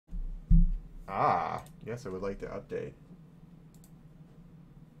Ah, yes, I would like to update.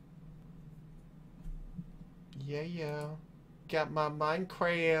 Yeah, yeah. Got my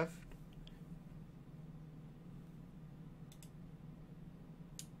Minecraft.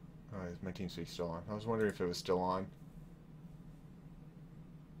 Oh, is my TeamSpeak still on? I was wondering if it was still on.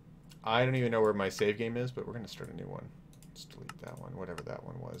 I don't even know where my save game is, but we're going to start a new one. Let's delete that one, whatever that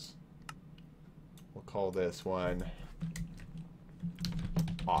one was. We'll call this one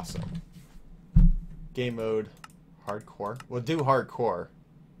Awesome. Game mode, hardcore. We'll do hardcore.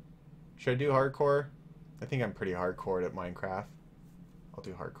 Should I do hardcore? I think I'm pretty hardcore at Minecraft. I'll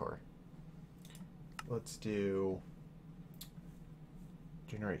do hardcore. Let's do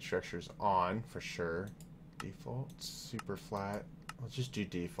generate structures on for sure. Default, super flat. Let's just do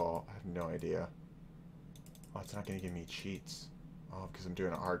default. I have no idea. Oh, it's not going to give me cheats. Oh, because I'm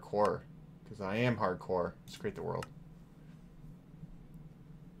doing it hardcore. Because I am hardcore. Let's create the world.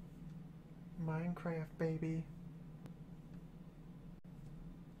 Minecraft, baby.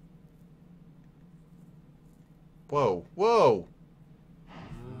 Whoa, whoa!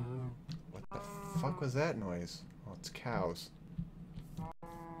 What the fuck was that noise? Oh, it's cows.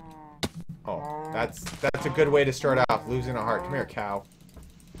 Oh, that's a good way to start off. Losing a heart. Come here, cow.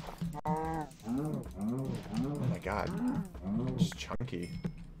 Oh my god. It's chunky.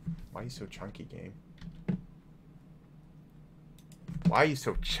 Why are you so chunky, game? Why are you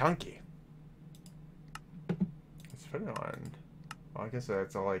so chunky? Let's put it on. Well, I guess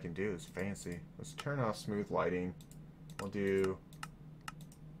that's all I can do is fancy. Let's turn off smooth lighting. We'll do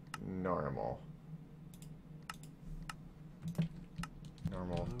normal.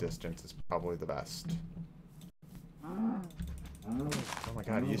 Normal distance is probably the best. Oh my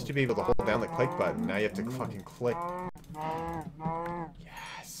god, you used to be able to hold down the click button. Now you have to fucking click.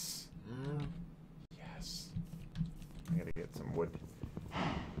 Yes. Yes. I gotta get some wood.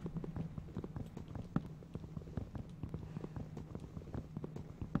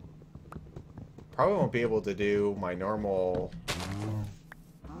 Probably won't be able to do my normal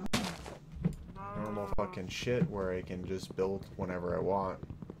fucking shit where I can just build whenever I want.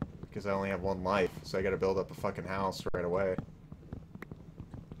 Because I only have one life, so I gotta build up a fucking house right away.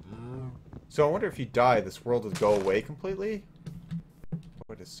 So I wonder if you die, this world would go away completely? I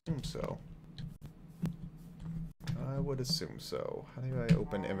would assume so. I would assume so. How do I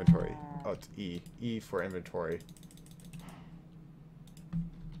open inventory? Oh, it's E. E for inventory.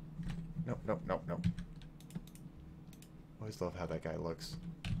 Nope, nope, nope, nope. Always love how that guy looks.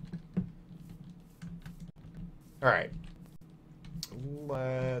 Alright.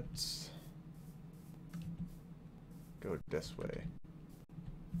 Let's go this way.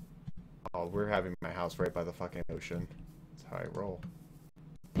 Oh, we're having my house right by the fucking ocean. That's how I roll.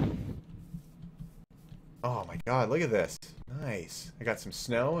 Oh my god, look at this. Nice. I got some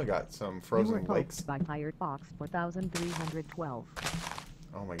snow, I got some frozen lakes. By Tired Fox 4312.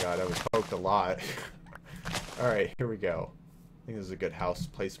 Oh my god, I was poked a lot. Alright, here we go. I think this is a good house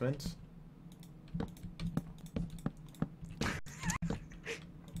placement.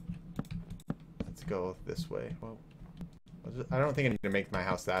 Let's go this way. Well, I don't think I need to make my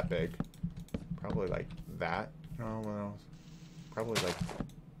house that big. Probably like that. No, well, probably like...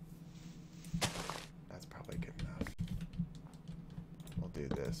 That's probably good enough. We'll do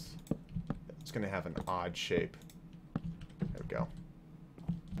this. It's going to have an odd shape. There we go.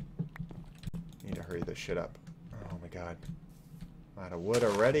 Need to hurry this shit up. Oh my god. I'm out of wood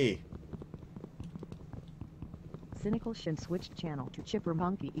already. Cynical Shin switched channel to Chipper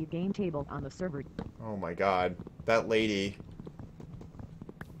Monkey E game table on the server. Oh my god. That lady.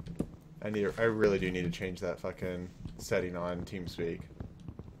 I really do need to change that fucking setting on TeamSpeak.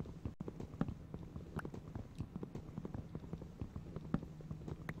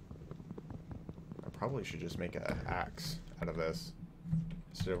 I probably should just make an axe out of this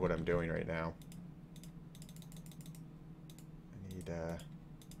instead of what I'm doing right now. I need I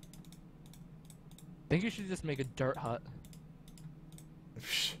think you should just make a dirt hut.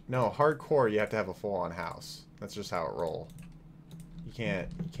 No, hardcore you have to have a full-on house. That's just how it roll. You can't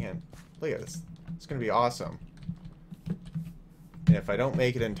look at this. It's gonna be awesome. And if I don't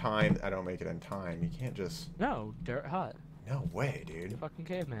make it in time, I don't make it in time. You can't just... No, dirt hut. No way, dude. You're a fucking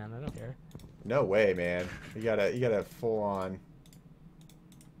caveman, I don't care. No way, man. You gotta full-on...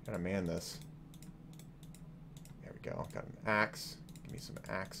 Gotta man this. There we go. Got an axe. Give me some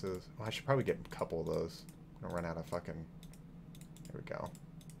axes. Well, I should probably get a couple of those. I'm gonna run out of fucking... There we go.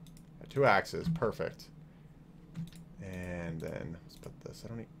 Got 2 axes. Perfect. And then let's put this.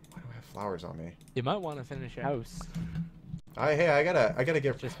 Why do I have flowers on me? You might want to finish your house. Hey, I gotta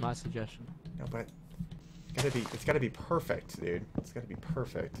get... Just my suggestion. No, but... It's gotta be perfect, dude. It's gotta be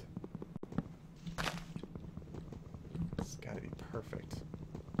perfect. gotta be perfect.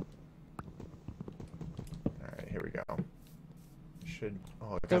 Alright, here we go. Should...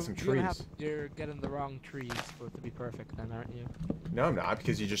 Oh, I got some trees. You're getting the wrong trees for it to be perfect then, aren't you? No, I'm not,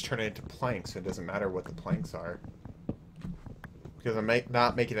 because you just turn it into planks, so it doesn't matter what the planks are. Because I'm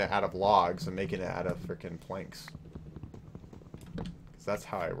not making it out of logs, I'm making it out of freaking planks. Because that's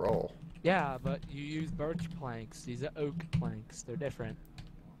how I roll. Yeah, but you use birch planks. These are oak planks. They're different.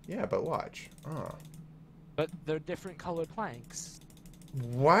 Yeah, but watch. Oh. But they're different colored planks.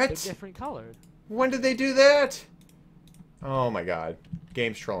 What? They're different colored. When did they do that? Oh my god.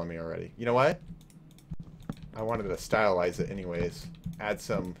 Game's trolling me already. You know what? I wanted to stylize it anyways. Add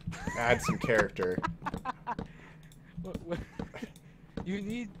some character. What? You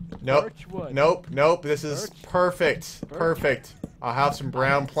need Nope. birch wood. Nope. This is Birch? perfect. Birch? Perfect. I'll have some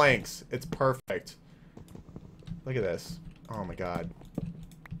brown planks. It's perfect. Look at this. Oh my god.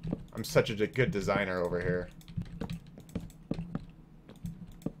 I'm such a good designer over here.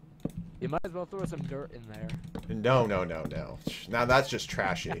 You might as well throw some dirt in there. No. Now that's just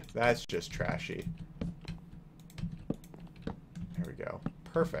trashy. That's just trashy. There we go.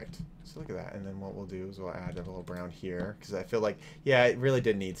 Perfect. So look at that. And then what we'll do is we'll add a little brown here. Because I feel like, yeah, it really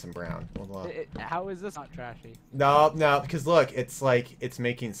did need some brown. How is this not trashy? No, because look, it's like, it's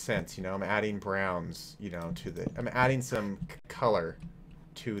making sense, you know? I'm adding browns, you know, to the... I'm adding some color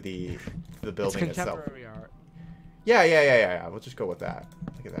to the building it's itself. contemporary art. Yeah. We'll just go with that.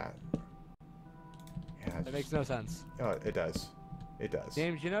 Look at that. Yeah, That makes no sense. Oh, it does. It does.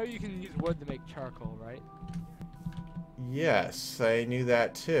 James, you know you can use wood to make charcoal, right? Yes, I knew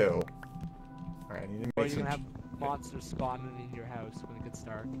that too. Alright, I need to Or make you some... can have monsters spawning in your house when it gets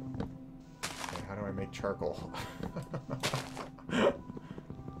dark. Okay, how do I make charcoal?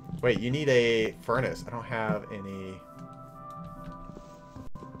 Wait, you need a furnace. I don't have any...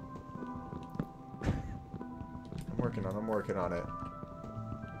 I'm working on it.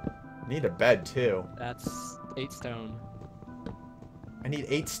 I need a bed too. That's 8 stone. I need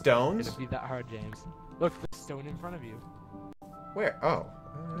 8 stones? It'd be that hard, James. Look, there's stone in front of you. Where? Oh,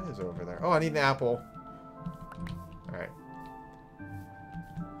 it is over there. Oh, I need an apple. Alright.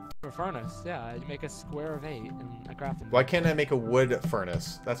 For a furnace, yeah, you make a square of 8 and a crafting. Why can't I make a wood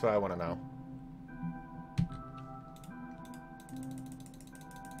furnace? That's what I want to know.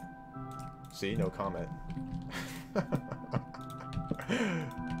 See, no comment.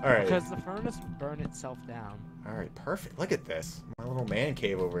 Alright. Because the furnace would burn itself down. Alright, perfect. Look at this. My little man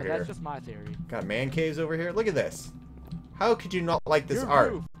cave over And here. that's just my theory. Got man caves over here. Look at this. How could you not like this Your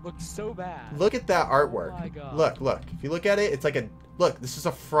art? roof looks so bad. Look at that artwork. Oh my god. Look. If you look at it, it's like a... Look, this is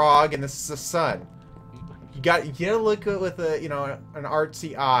a frog and this is a sun. You gotta look at it with a, you know, an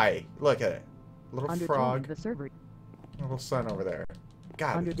artsy eye. Look at it. Little frog. The server. Little sun over there.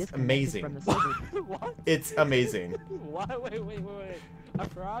 God, Under it's disconnected amazing. From the server. What? It's amazing. What? Wait. A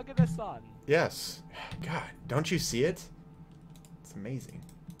frog in the sun. Yes. God, don't you see it? It's amazing.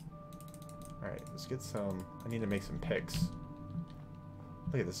 Alright, let's get some... I need to make some picks.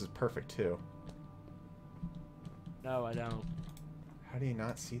 Look at this is perfect too. No, I don't. How do you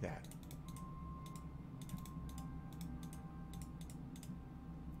not see that?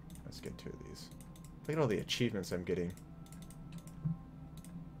 Let's get 2 of these. Look at all the achievements I'm getting.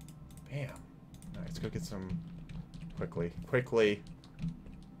 Bam. Alright, let's go get some... Quickly.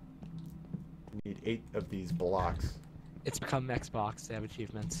 Need 8 of these blocks. It's become Xbox. They have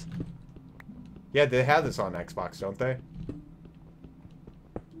achievements. Yeah, they have this on Xbox, don't they?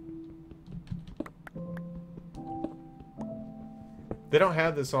 They don't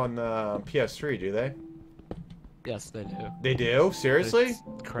have this on PS3, do they? Yes, they do. They do? Seriously? It's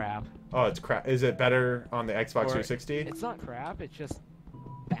crap. Oh, it's crap. Is it better on the Xbox Or 360? It's not crap. It's just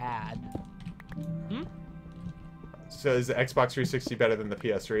bad. Hmm? So is the Xbox 360 better than the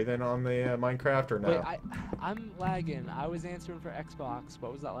PS3 then on the Minecraft or no? Wait, I'm lagging. I was answering for Xbox.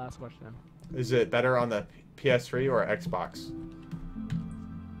 What was that last question? Is it better on the PS3 or Xbox?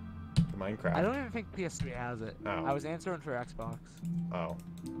 The Minecraft. I don't even think PS3 has it. Oh. I was answering for Xbox. Oh.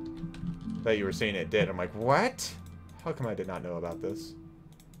 Thought you were saying it did. I'm like, what? How come I did not know about this?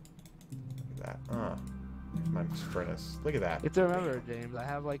 Look at that. My furnace. Look at that. You have to remember, James, I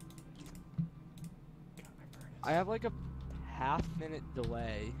have like a half-minute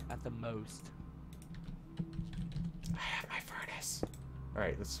delay at the most. I have my furnace.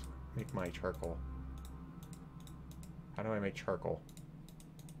 Alright, let's make my charcoal. How do I make charcoal?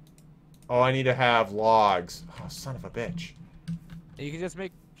 Oh, I need to have logs. Oh, son of a bitch. And you can just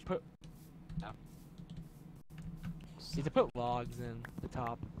put. No. You need to put logs in the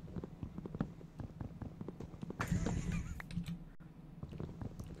top.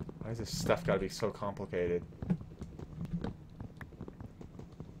 Why is this stuff gotta be so complicated?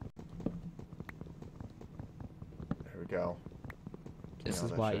 go. This all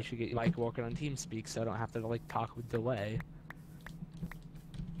is that why shit. you should get your mic working on TeamSpeak so I don't have to like talk with delay.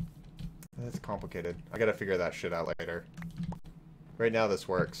 That's complicated. I gotta figure that shit out later. Right now this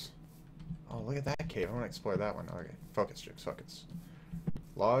works. Oh, look at that cave. I want to explore that one. Okay, focus, Jukes, focus.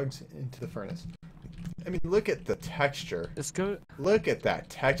 Logs into the furnace. I mean, look at the texture. Just go Look at that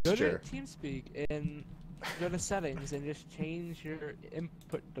to texture. TeamSpeak and go to settings and just change your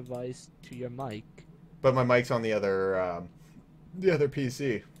input device to your mic. But my mic's on the other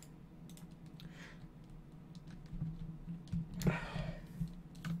PC.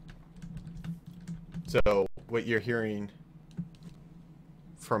 So what you're hearing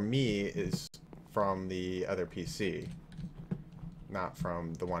from me is from the other PC, not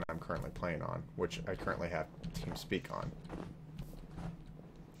from the one I'm currently playing on, which I currently have TeamSpeak on.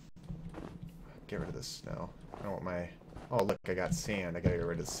 Get rid of this snow. I don't want my... Oh, look, I got sand. I gotta get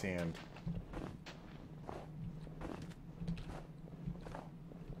rid of sand.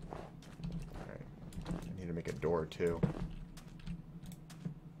 Alright. I need to make a door, too.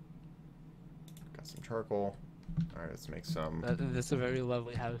 Got some charcoal. Alright, let's make some... That's a very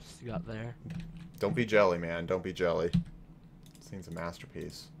lovely house you got there. Don't be jelly, man. Don't be jelly. This thing's a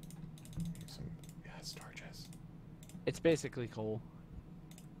masterpiece. Some... Yeah, starches. It's basically coal.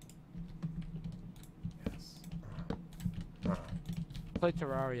 Yes. Play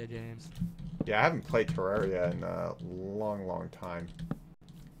Terraria, James. Yeah, I haven't played Terraria in a long, long time.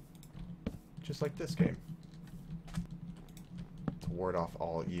 Just like this game. To ward off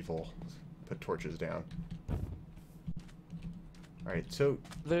all evil. Put torches down. Alright, so...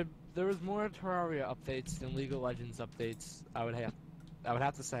 There was more Terraria updates than League of Legends updates, I would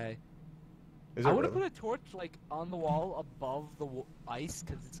have to say. Is I it would have really? put a torch like on the wall above the ice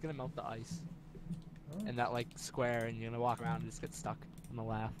because it's gonna melt the ice. Oh. And that like square, and you're gonna walk around and just get stuck on the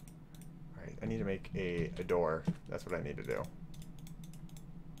laugh. Alright, I need to make a door. That's what I need to do.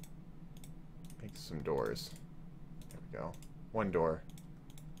 Make some doors. There we go. One door.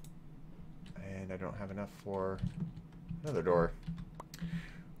 And I don't have enough for another door.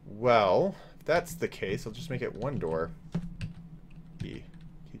 Well, if that's the case, I'll just make it one door. Keep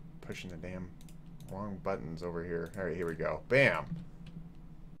pushing the damn wrong buttons over here. Alright, here we go. Bam!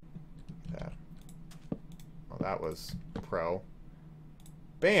 That. Oh, that was pro.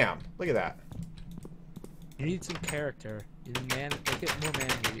 Bam! Look at that. You need some character. You need make it more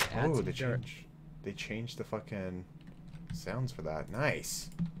manual. Add Oh, some they dirt. changed the fucking sounds for that. Nice.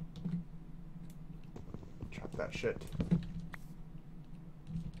 Chop that shit.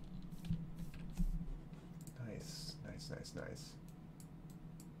 Nice, nice, nice, nice.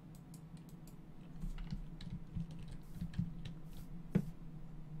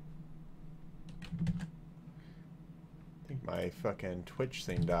 I think my fucking Twitch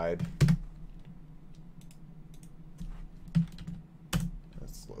thing died.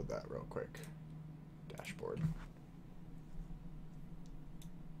 Let's load that real quick. Dashboard.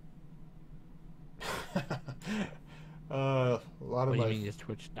 A lot of What do you my mean your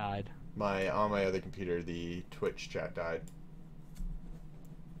Twitch died? on my other computer, the Twitch chat died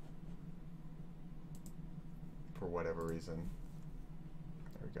for whatever reason.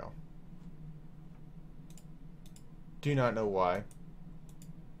 There we go. Do not know why.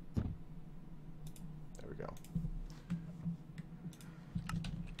 There we go.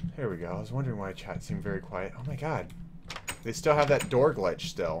 There we go. I was wondering why chat seemed very quiet. Oh my god. They still have that door glitch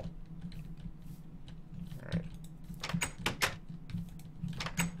still. Alright.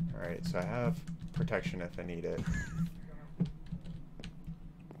 Alright, so I have protection if I need it.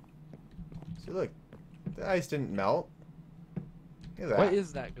 See, look. The ice didn't melt. Look at that. What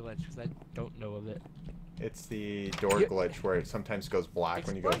is that glitch? Because I don't know of it. It's the door Yeah. glitch where it sometimes goes black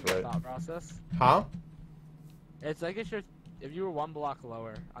when you go Explain through the it. thought process. Huh? It's like if you were one block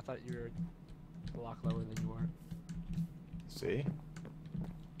lower. I thought you were a block lower than you were. See?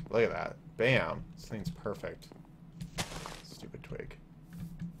 Look at that. Bam. This thing's perfect. Stupid twig.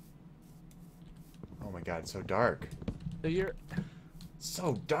 Oh my god, it's so dark. So you're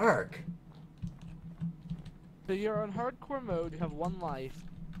So dark! on hardcore mode. You have one life.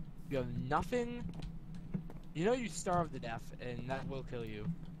 You have nothing. You know you starve to death, and that will kill you.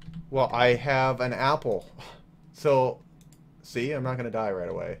 Well, I have an apple. So, see? I'm not gonna die right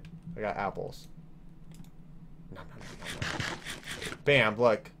away. I got apples. Nom, nom, nom, nom, nom. Bam,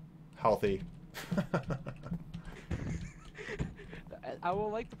 look. Healthy. I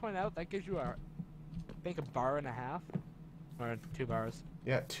will like to point out that gives you I think a bar and a half, or 2 bars.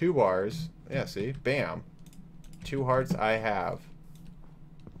 Yeah, 2 bars. Yeah, see? Bam. 2 hearts I have.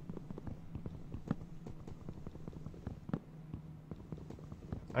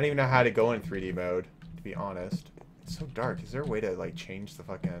 I don't even know how to go in 3D mode, to be honest. It's so dark. Is there a way to like change the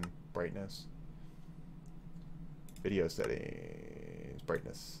fucking brightness? Video settings,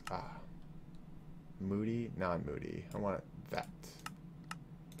 brightness. Ah, moody, non-moody. I want that.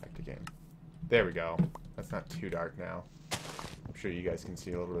 Back to game. There we go. That's not too dark now. I'm sure you guys can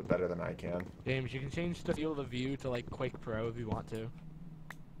see a little bit better than I can. James, you can change the field of view to like Quake Pro if you want to.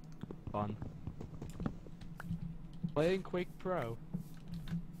 Fun. Playing Quake Pro.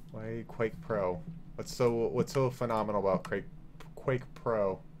 Why Quake Pro? What's so phenomenal about Quake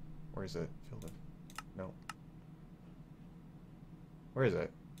Pro? Where is it? Field of... No. Where is it?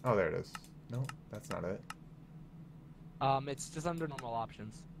 Oh, there it is. No, that's not it. It's just under normal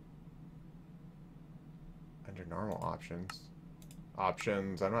options. Under normal options.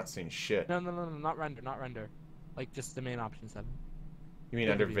 Options. I'm not seeing shit. No, not render, not render. Like just the main option setting. You mean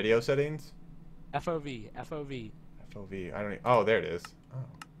Field under of view. video settings? FOV. FOV. I don't. Oh, there it is. Oh.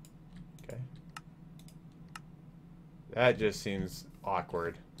 Okay. That just seems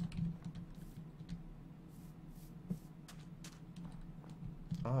awkward.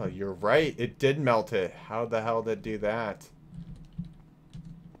 Oh, you're right. It did melt it. How the hell did it do that?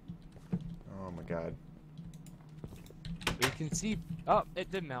 Oh my god. You can see. Oh,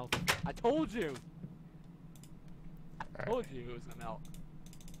 it did melt. I told you. I told you it was gonna melt.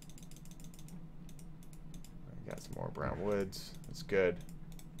 I got some more brown woods. That's good.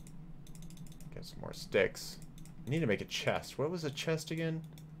 Got some more sticks. I need to make a chest. What was a chest again?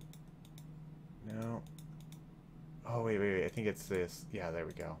 No. Oh, wait. I think it's this. Yeah, there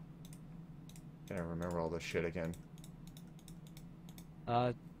we go. Gotta remember all this shit again.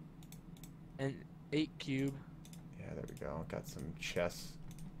 An 8 cube. Yeah, there we go. Got some chests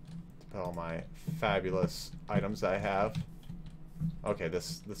to put all my fabulous items I have. Okay,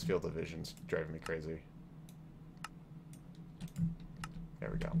 this field of vision's driving me crazy. There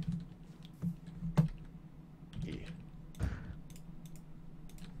we go. E. And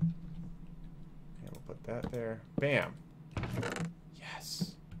we'll put that there. Bam!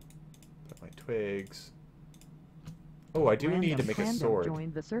 Yes! Put my twigs. Oh, I do need to make a sword.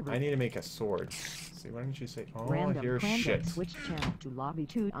 Joined the server. I need to make a sword. See, why didn't you say... Oh, Random here's shit. Switch channel to lobby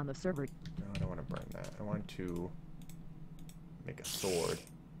 2 on the server. No, I don't want to burn that. I want to make a sword.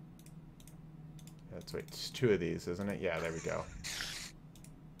 That's right. It's 2 of these, isn't it? Yeah, there we go.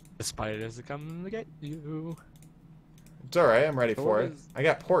 The spiders are coming to get you. It's alright, I'm ready for it. is- I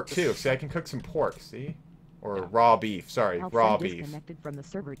got pork too. See, I can cook some pork, see? Or Yeah. raw beef. Sorry, Health raw friend beef. disconnected from the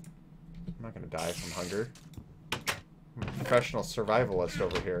server. I'm not gonna die from hunger. I'm a professional survivalist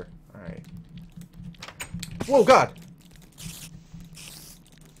over here. Alright. Whoa, God!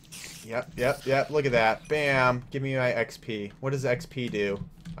 Yep. Look at that. Bam! Give me my XP. What does XP do?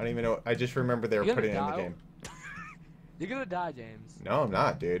 I don't even know. I just remember they were You're gonna putting it in the die. game. You're gonna die, James. No, I'm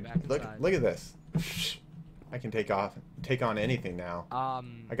not, dude. Back Look inside. at this. I can take on anything now.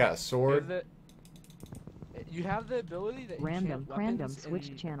 I got a You sword. have the ability that Random weapons switch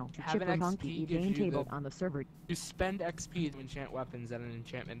and channel to have an Chipper XP Monkey gives game you table the- on the server. You spend XP to enchant weapons at an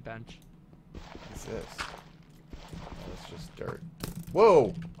enchantment bench. What's this? Oh, it's just dirt.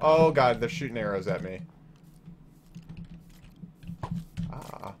 Whoa! Oh god, they're shooting arrows at me.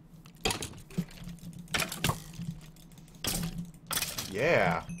 Ah.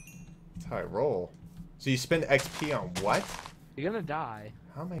 Yeah. That's how I roll. So you spend XP on what? You're gonna die.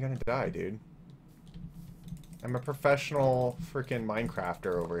 How am I gonna die, dude? I'm a professional freaking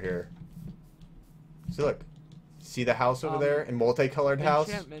Minecrafter over here. See, look. See the house over there? In multicolored house?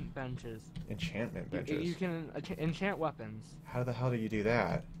 Enchantment benches. Enchantment You, benches. you can enchant weapons. How the hell do you do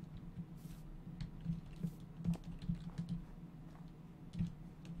that?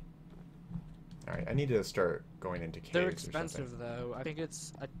 Alright, I need to start going into caves They're or something. expensive though. I think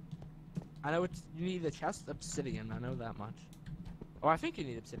it's. I know it's. You need a chest obsidian. I know that much. Oh, I think you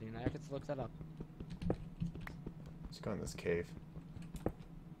need obsidian. I could look that up. Let's go in this cave.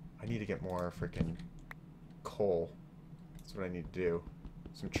 I need to get more freaking coal. That's what I need to do.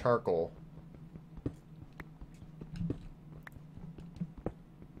 Some charcoal.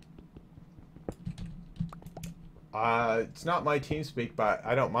 It's not my team speak, but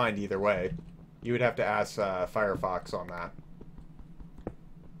I don't mind either way. You would have to ask Firefox on that.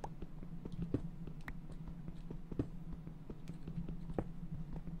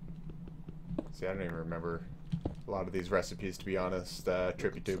 See, I don't even remember a lot of these recipes, to be honest,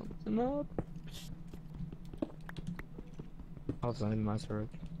 TrippyTube. No. I'll send my sword.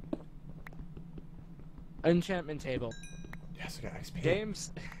 Enchantment table. Yes, I got XP.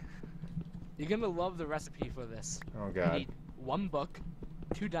 James, you're gonna love the recipe for this. Oh, You God. need 1 book,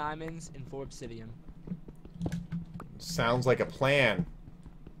 2 diamonds, and 4 obsidian. Sounds like a plan.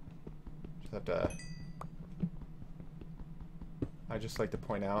 Just have to I just like to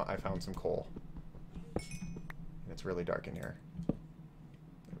point out I found some coal. And it's really dark in here.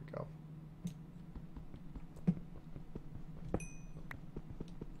 There we go.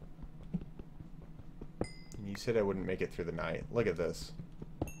 And you said I wouldn't make it through the night. Look at this.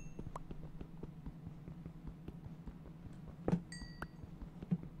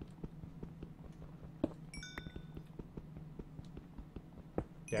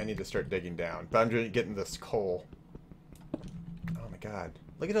 Yeah, I need to start digging down. But I'm just getting this coal. Oh my god.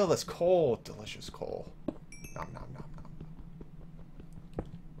 Look at all this coal. Delicious coal. Nom nom nom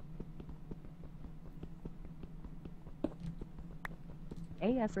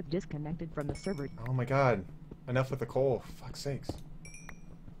nom. AS disconnected from the server. Oh my god. Enough with the coal. For fuck's sakes.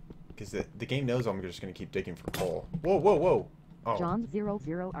 Because the game knows I'm just going to keep digging for coal. Whoa, whoa, whoa. Oh.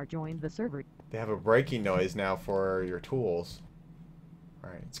 John00 are joined the server. They have a breaking noise now for your tools.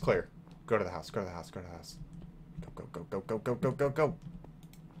 Alright, it's clear. Go to the house, go to the house, go to the house. Go, go, go, go, go, go, go, go, go.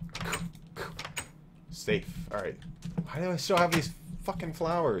 Safe. Alright. Why do I still have these fucking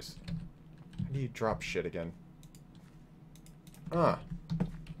flowers? How do you drop shit again?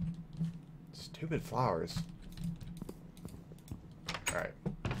 Stupid flowers.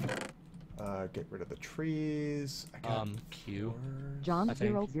 Alright. Get rid of the trees. I got Q.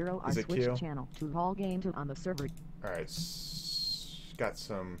 John00 are Is it switched Q? channel to Hall Game 2 on the server. Alright. Got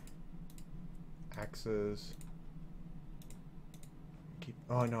some axes.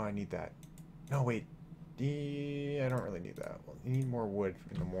 Oh no, I need that. No, wait. I don't really need that. Well, you need more wood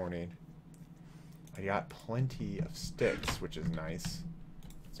in the morning. I got plenty of sticks, which is nice.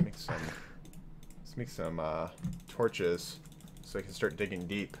 Let's make some torches so I can start digging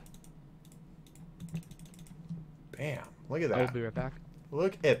deep. Bam! Look at that. I'll be right back.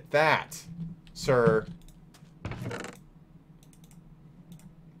 Look at that, sir.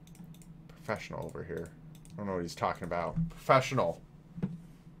 Professional over here. I don't know what he's talking about. Professional.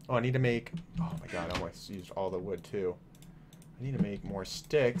 Oh, I need to make... Oh my god, I almost used all the wood too. I need to make more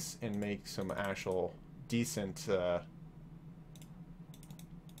sticks and make some actual decent... some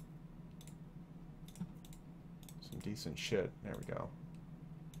decent shit. There we go.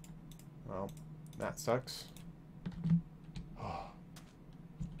 Well, that sucks. Oh.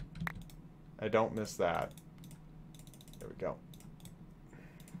 I don't miss that. There we go.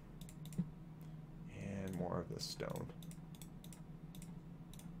 And more of this stone.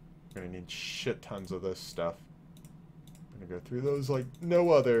 I'm gonna need shit tons of this stuff. I'm gonna go through those like no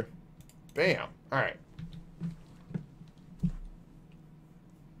other. Bam! Alright.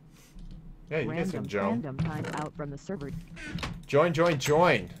 Yeah, you guys can join. Random time out from the server. Join, join,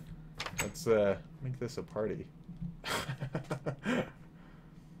 join! Let's make this a party.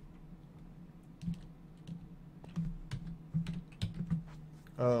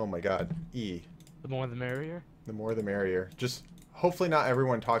 Oh my god. E. The more the merrier. The more the merrier. Just hopefully not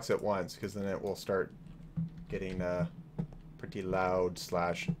everyone talks at once, because then it will start getting pretty loud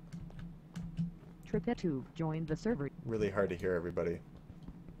slash Tripetu joined the server. really hard to hear everybody.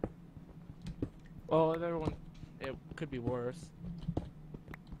 Well, if everyone, it could be worse.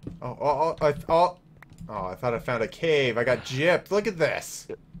 Oh, I thought I found a cave. I got gypped. Look at this.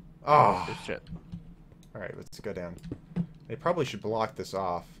 Oh. Good shit. Alright, let's go down. They probably should block this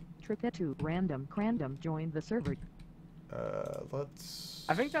off. Tripetu random joined the server. Let's...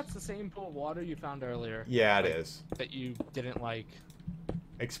 I think that's the same pool of water you found earlier. Yeah, it is. That you didn't like.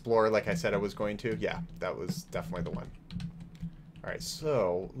 Explore like I said I was going to. Yeah, that was definitely the one. Alright,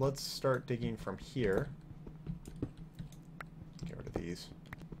 so let's start digging from here. Get rid of these.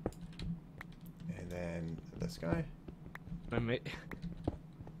 And then this guy.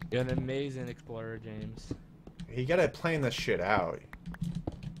 You're an amazing explorer, James. You gotta plan this shit out.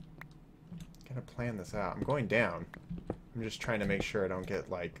 Gotta plan this out. I'm going down. I'm just trying to make sure I don't get,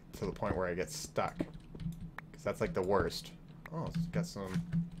 like, to the point where I get stuck. Because that's, like, the worst. Oh, it's got some...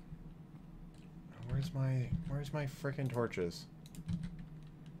 Where's my frickin' torches?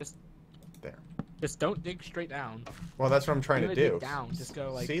 Just... There. Just don't dig straight down. Well, that's what I'm trying to do. Dig down. Just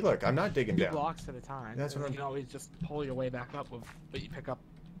go, like... See, look, I'm not digging 2 down. blocks at a time. That's what You I'm... can always just pull your way back up with what you pick up.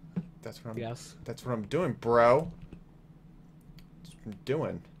 That's what I'm... Yes. That's what I'm doing, bro. That's what I'm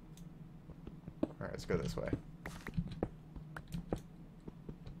doing. Alright, let's go this way.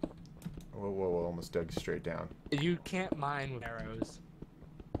 Whoa, whoa, whoa, almost dug straight down. You can't mine with arrows.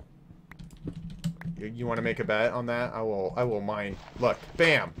 You want to make a bet on that? I will mine. Look,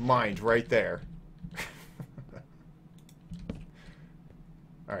 bam, mined right there.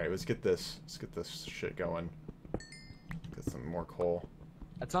 Alright, let's get this shit going. Get some more coal.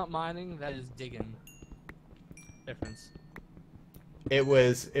 That's not mining, that is digging. Difference. It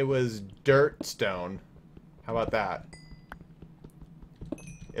was dirt stone. How about that?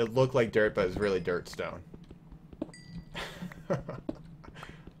 It looked like dirt, but it was really dirt stone. Look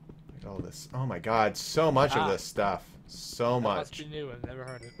at all this. Oh my god, so much of this stuff. So That must much. be new. I've never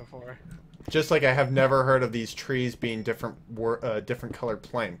heard it before. Just like I have never heard of these trees being different different colored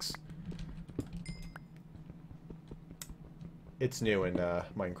planks. It's new in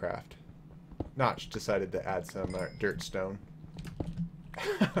Minecraft. Notch decided to add some dirt stone.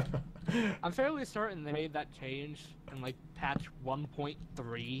 I'm fairly certain they made that change in like patch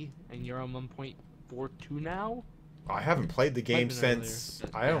 1.3, and you're on 1.42 now. I haven't played the Might game have been earlier, since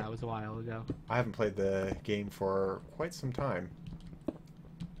but I yeah, don't. it was a while ago. I haven't played the game for quite some time.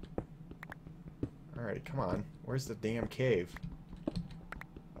 Alright, come on. Where's the damn cave?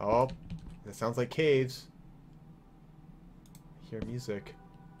 Oh, that sounds like caves. I hear music.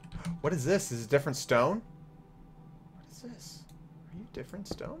 What is this? Is it different stone? What is this? Are you different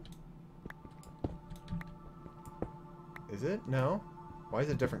stone? Is it? No. Why is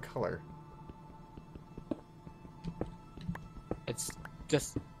it different color? It's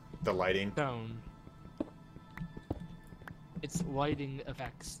just The lighting. stone. It's lighting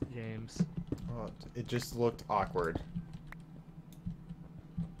effects, James. Oh, it just looked awkward.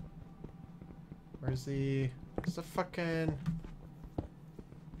 Where's the fucking...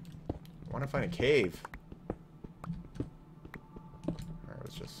 I want to find a cave. Alright,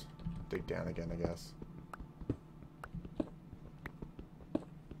 let's just dig down again, I guess.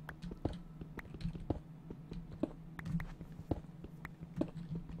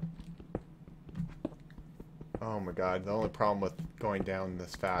 Oh my god, the only problem with going down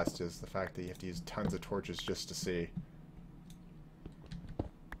this fast is the fact that you have to use tons of torches just to see.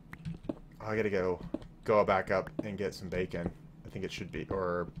 Oh, I gotta go back up and get some bacon. I think it should be,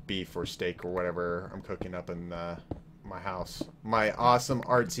 or beef or steak or whatever I'm cooking up in my house. My awesome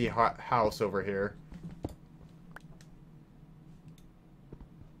artsy house over here.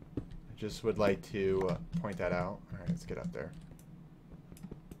 I just would like to point that out. Alright, let's get up there.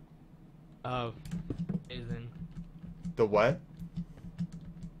 Oh, amazing. The what?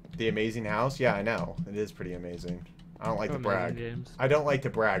 The amazing house? Yeah, I know. It is pretty amazing. I don't like So to brag. amazing, James. I don't like to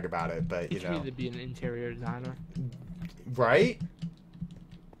brag about it, but you You know. need to be an interior designer. Right?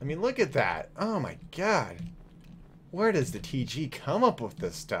 I mean, look at that. Oh my god. Where does the TG come up with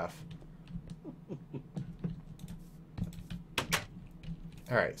this stuff?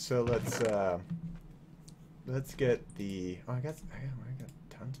 Alright, so let's get the... Oh, I got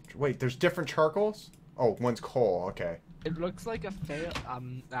tons of... Wait, there's different charcoals? Oh, one's coal, okay. It looks like a fail.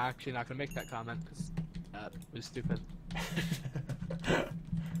 I'm actually not gonna make that comment because it was stupid.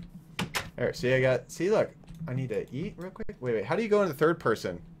 Alright, see, I got... See, look. I need to eat real quick. Wait. How do you go into third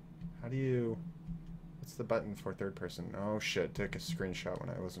person? How do you... What's the button for third person? Oh, shit. Took a screenshot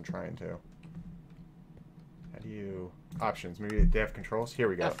when I wasn't trying to. How do you... Options. Maybe they have controls? Here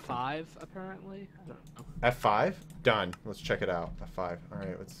we go. F5 apparently. I don't know. F5? Done. Let's check it out. F5.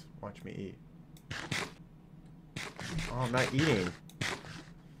 Alright, let's watch me eat. Oh, I'm not eating.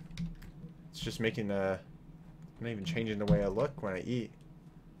 It's just making I'm not even changing the way I look when I eat.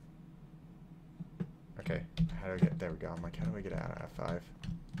 Okay. How do I get... There we go. I'm like, how do I get out of F5?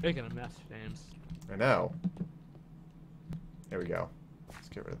 Making a mess, James. I know. There we go. Let's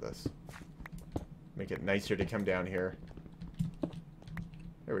get rid of this. Make it nicer to come down here.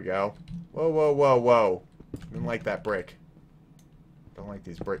 There we go. Whoa, whoa, whoa, whoa. Don't like that brick. Don't like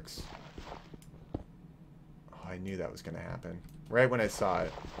these bricks. Oh, I knew that was going to happen. Right when I saw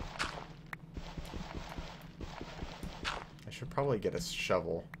it. I should probably get a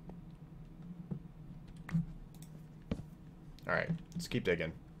shovel. Alright, let's keep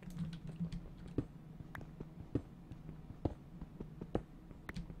digging.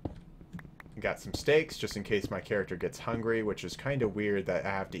 Got some steaks, just in case my character gets hungry, which is kind of weird that I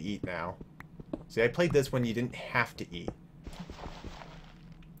have to eat now. See, I played this when you didn't have to eat.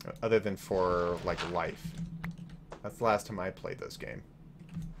 Other than for, like, life. That's the last time I played this game.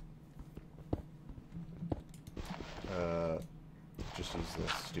 Just use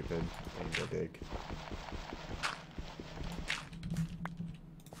this stupid thing to dig.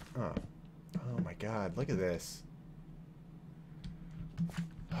 Oh. Oh my god, look at this.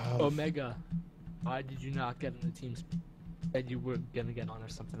 Oh, Omega, why did you not get in the team? Said you were gonna get on or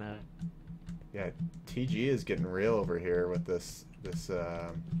something. yeah, TG is getting real over here with this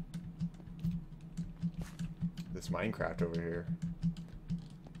Minecraft over here.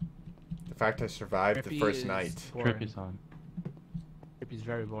 The fact I survived the Trippy first is night. boring. Trippy's on. Trippy's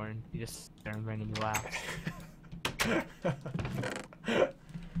very boring. He just sits there and randomly laughs.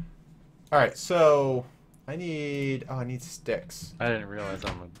 Alright, so I need sticks. I didn't realize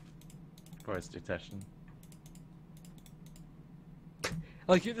I'm a voice detection.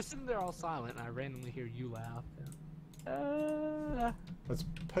 Like, you're just sitting there all silent, and I randomly hear you laugh. Let's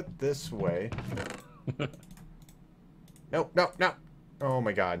put this way. No, no, no. Oh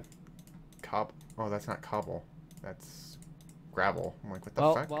my god. Oh, that's not cobble. That's gravel. I'm like, what the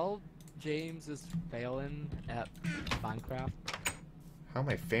fuck? Well, James is failing at Minecraft. How am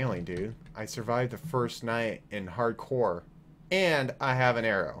I failing, dude? I survived the first night in hardcore. And I have an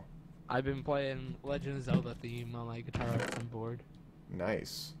arrow. I've been playing Legend of Zelda theme on my guitar and board.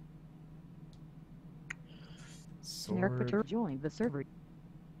 Nice. Generic Sword. Pater joined the server.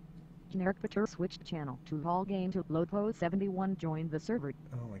 Generic Pater switched channel to Hall Game to Lopo71 joined the server.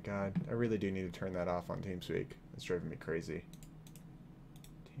 Oh my god. I really do need to turn that off on TeamSpeak. It's driving me crazy.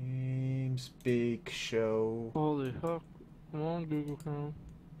 TeamSpeak show. Holy fuck. Come on, Google Chrome.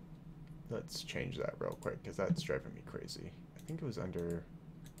 Let's change that real quick because that's driving me crazy. I think it was under...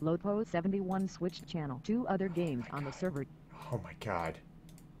 Lopo71 switched channel to other games on the server. Oh my god.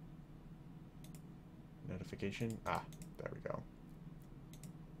 Notification? Ah, there we go.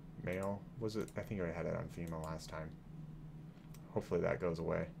 Mail. Was it? I think I had it on FEMA last time. Hopefully that goes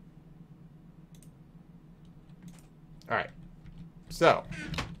away. Alright. So.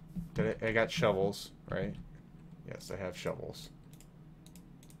 I got shovels, right? Yes, I have shovels.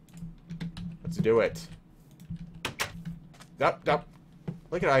 Let's do it. Up, up.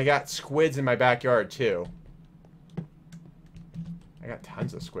 Look at it, I got squids in my backyard too. I got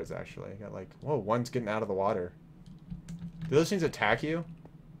tons of squids actually. I got like, whoa, one's getting out of the water. Do those things attack you?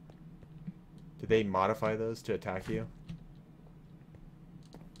 Did they modify those to attack you?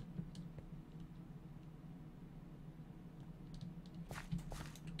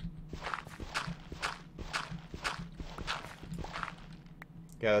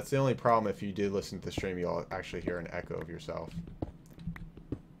 Yeah, that's the only problem. If you do listen to the stream, you'll actually hear an echo of yourself.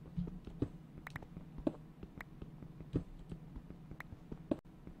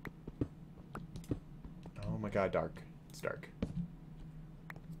 Oh my god, dark. It's dark.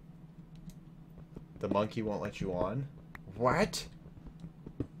 The monkey won't let you on? What?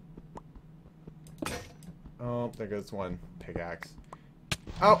 Oh, there goes one pickaxe.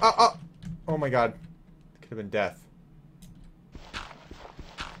 Oh, oh, oh! Oh my god. Could have been death.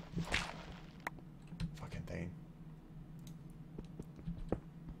 Fucking thing.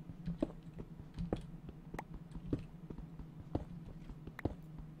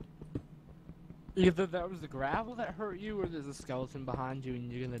 Either that was the gravel that hurt you, or there's a skeleton behind you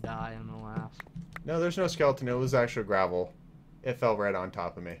and you're gonna die on the last. No, there's no skeleton. It was actual gravel. It fell right on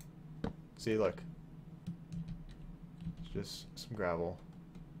top of me. See, look. It's just some gravel.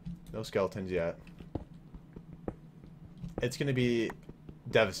 No skeletons yet. It's gonna be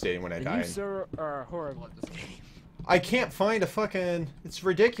devastating when I die. You, sir, are horrible at this game. I can't find a fucking... It's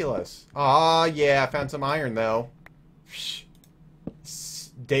ridiculous. Aw, yeah, I found some iron, though.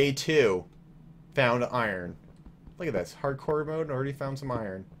 Day 2. Found iron. Look at this. Hardcore mode, already found some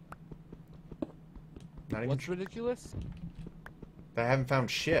iron. Not even... What's ridiculous? I haven't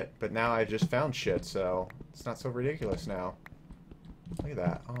found shit, but now I just found shit, so it's not so ridiculous now. Look at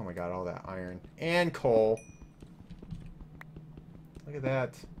that. Oh my god, all that iron. And coal. Look at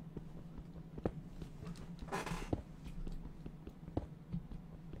that.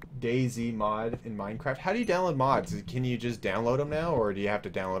 Daisy mod in Minecraft. How do you download mods? Can you just download them now, or do you have to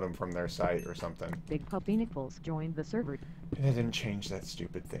download them from their site or something? Big Puppy Nipples joined the server. They didn't change that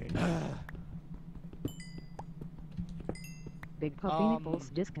stupid thing. Big Puppy Nipples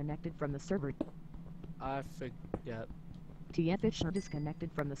disconnected from the server. I forget. Tiepishner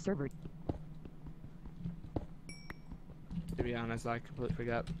disconnected from the server. To be honest, I completely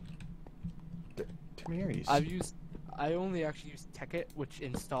forgot. Come here, you... I only actually use Tekkit, which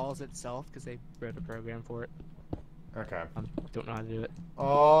installs itself because they wrote a program for it. Okay. Don't know how to do it.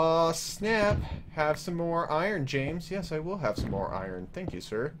 Oh, snap. Have some more iron, James. Yes, I will have some more iron. Thank you,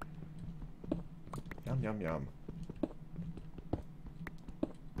 sir. Yum, yum, yum.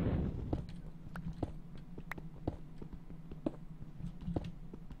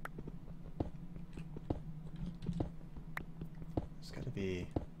 It's gotta be...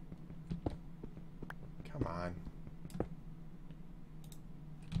 Come on.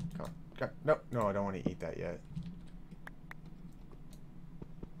 No, no, I don't want to eat that yet.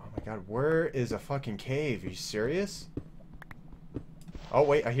 Oh my god, where is a fucking cave? Are you serious? Oh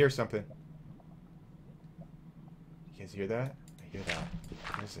wait, I hear something. You guys hear that? I hear that.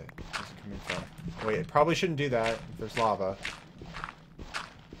 Where is it? Where's it coming from? Wait, I probably shouldn't do that if there's lava.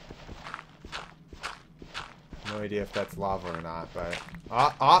 No idea if that's lava or not, but...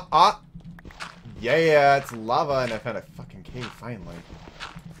 Yeah, it's lava, and I found a fucking cave, finally.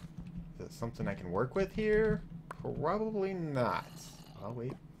 Is it something I can work with here? Probably not. Oh,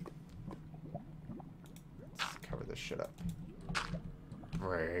 wait. Let's cover this shit up.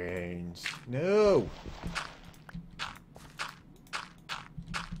 Brains. No!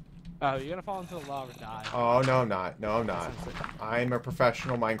 Oh, you're gonna fall into the lava and die. Oh, no, I'm not. No, I'm not. I'm a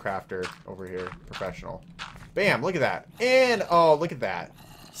professional Minecrafter over here. Professional. Bam! Look at that. And, oh, look at that.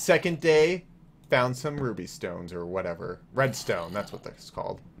 Second day, found some ruby stones or whatever. Redstone, that's what that's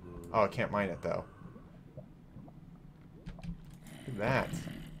called. Oh, I can't mine it, though. Look at that.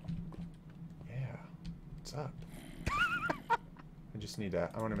 Yeah. What's up? I just need to...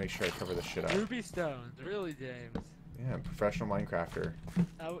 I want to make sure I cover this shit up. Ruby stones, really, James? Yeah, I'm a professional Minecrafter.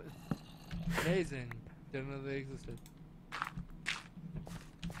 That was amazing. Didn't know they existed.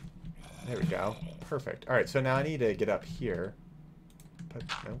 There we go. Perfect. Alright, so now I need to get up here. But,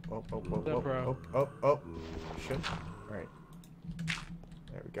 no, oh. Shit. Alright.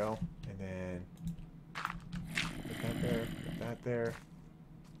 There we go. And then... Put that there, put that there.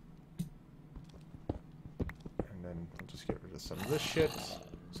 And then we'll just get rid of some of this shit,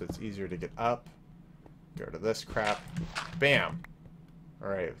 so it's easier to get up. Go to this crap. Bam!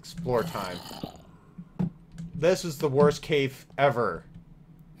 Alright, explore time. This is the worst cave ever.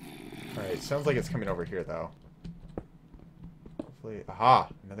 Alright, sounds like it's coming over here, though. Hopefully... Aha!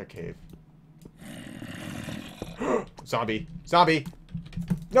 Another cave. Zombie! Zombie!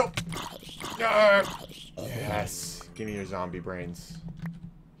 Nope! Yes! Give me your zombie brains.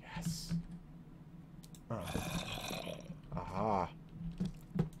 Yes. Oh. Aha.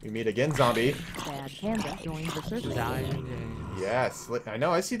 We meet again, zombie. Bad Panda joined the server. Yes. I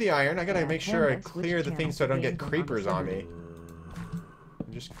know, I see the iron. I gotta make sure I clear the things so I don't get creepers on me.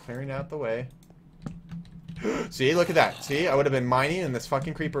 I'm just clearing out the way. See, look at that. See, I would have been mining and this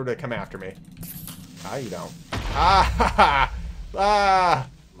fucking creeper would have come after me. Ah, you don't. Ah, ha, ha. Ah.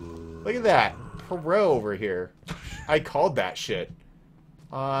 Look at that. Pro over here. I called that shit.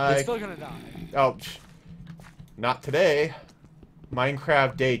 You're still gonna die. Oh, not today.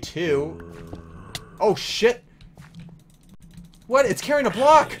 Minecraft Day 2. Oh, shit. What? It's carrying a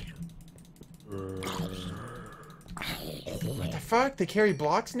block. What the fuck? They carry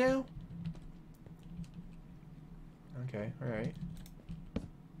blocks now? Okay, alright.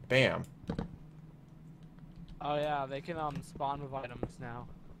 Bam. Oh yeah, they can spawn with items now.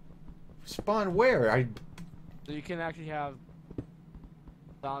 Spawn where? So you can actually have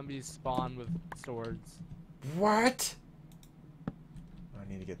zombies spawn with swords. What? I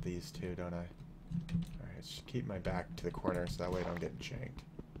need to get these too, don't I? Alright, just keep my back to the corner so that way I don't get shanked.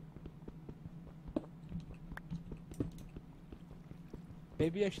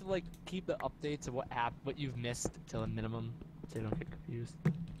 Maybe I should like keep the updates of what you've missed to a minimum so you don't get confused.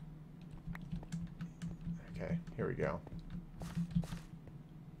 Okay, here we go.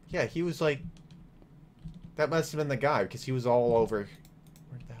 Yeah, he was like... That must have been the guy, because he was all over...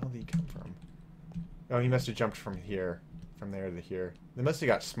 Where the hell did he come from? Oh, he must have jumped from here. From there to here. They must have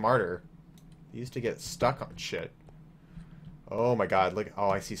got smarter. They used to get stuck on shit. Oh my god, look... Oh,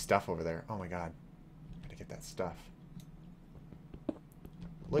 I see stuff over there. Oh my god. Gotta get that stuff.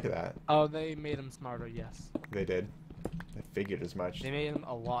 Look at that. Oh, they made him smarter, yes. They did. I figured as much. They made him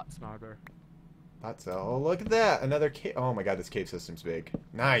a lot smarter. Thought so. Oh, look at that. Another cave. Oh my god, this cave system's big.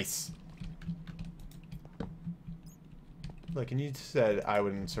 Nice. Look, and you said I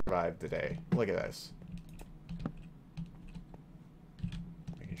wouldn't survive the day. Look at this.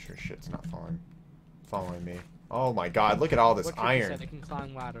 Making sure shit's not following me. Oh my god, look at all this iron. They can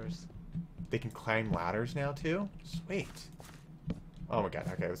climb ladders. They can climb ladders now too? Sweet. Oh my god,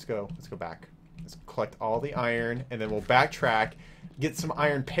 okay, let's go back. Let's collect all the iron, and then we'll backtrack, get some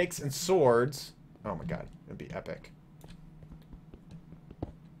iron picks and swords. Oh my god, it'd be epic.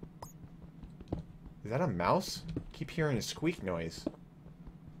 Is that a mouse? I keep hearing a squeak noise.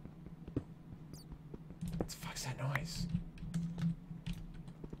 What the fuck's that noise?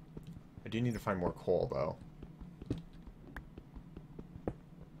 I do need to find more coal, though.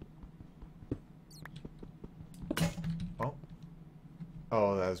 Oh.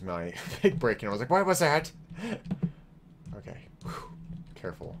 Oh, that was my big break, and I was like, what was that? Okay. Whew.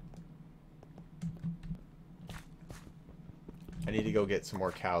 Careful. I need to go get some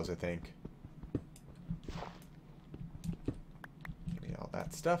more cows, I think. Give me all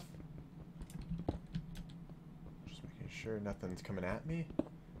that stuff. Just making sure nothing's coming at me.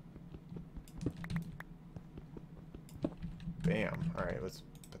 Bam. Alright, let's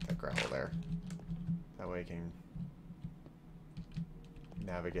put that gravel there. That way I can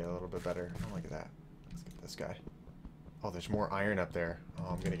navigate a little bit better. Oh, look at that. Let's get this guy. Oh, there's more iron up there. Oh,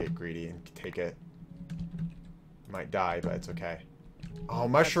 I'm gonna get greedy and take it. Might die, but it's okay. Oh,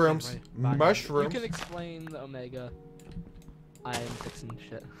 mushrooms! Mushrooms! You can explain the Omega. I am fixing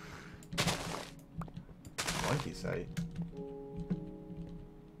shit. Monkey site.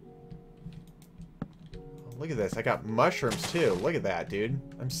 Oh, look at this. I got mushrooms too. Look at that, dude.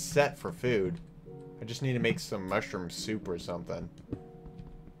 I'm set for food. I just need to make some mushroom soup or something.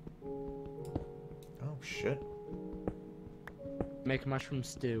 Oh, shit. Make mushroom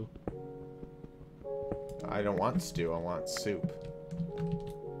stew. I don't want stew. I want soup.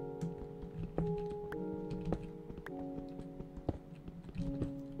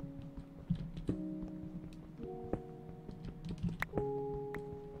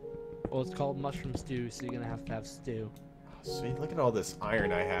 Well, it's called mushroom stew, so you're gonna have to have stew. Oh, sweet. Look at all this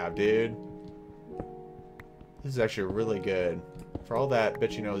iron I have, dude. This is actually really good. For all that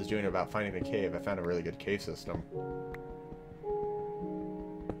bitching I was doing about finding the cave, I found a really good cave system.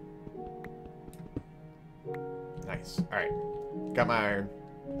 Nice. Alright. Got my iron.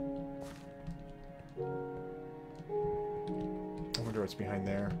 I wonder what's behind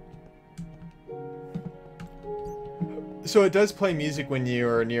there. So it does play music when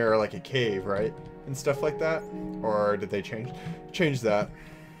you're near like a cave, right? And stuff like that? Or did they change that?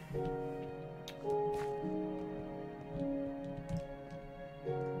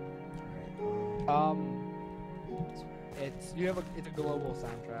 It's a global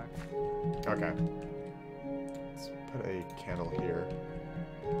soundtrack. Okay. Let's put a candle here.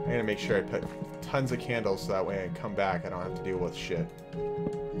 I'm gonna make sure I put tons of candles so that way I come back I don't have to deal with shit.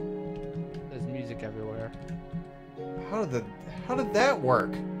 There's music everywhere. How did that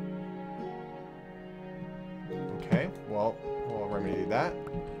work? Okay, well, we'll remedy that.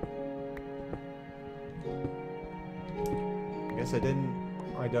 I guess I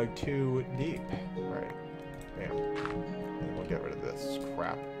dug too deep. Right. Bam. And we'll get rid of this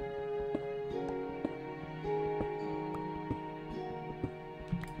crap.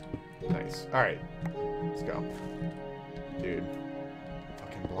 Nice. Alright. Let's go. Dude.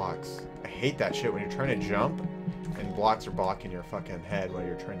 Fucking blocks. I hate that shit when you're trying to jump and blocks are blocking your fucking head while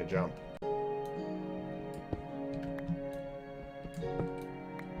you're trying to jump. There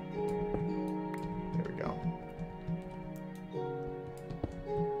we go.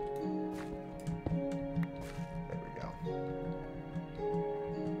 There we go.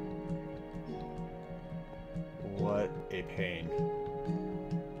 What a pain.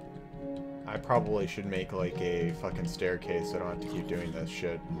 I probably should make like a fucking staircase so I don't have to keep doing this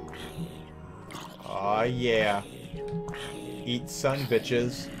shit. Aw, yeah. Eat sun,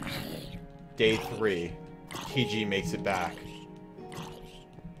 bitches. Day 3. TG makes it back.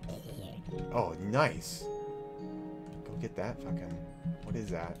 Oh, nice. Go get that fucking... What is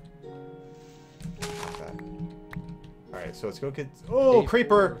that? Alright, so let's go get... Oh, Day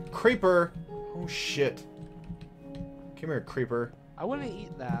creeper! 4. Creeper! Oh, shit. Come here, creeper. I wouldn't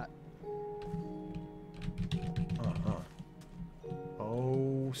eat that. Uh-huh.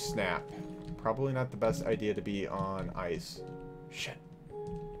 Oh, snap. Probably not the best idea to be on ice. Shit.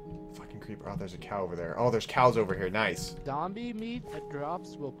 Fucking creeper. Oh, there's a cow over there. Oh, there's cows over here. Nice. Zombie meat that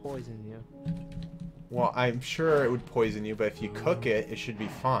drops will poison you. Well, I'm sure it would poison you, but if you cook it, it should be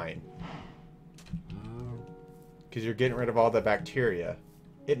fine. Because you're getting rid of all the bacteria.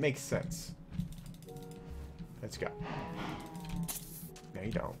 It makes sense. Let's go. No,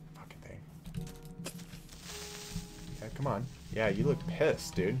 you don't. Fucking thing. Yeah, come on. Yeah, you look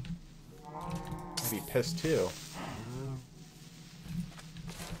pissed, dude. I'd be pissed too.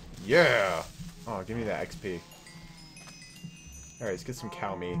 Yeah! Oh, give me that XP. Alright, let's get some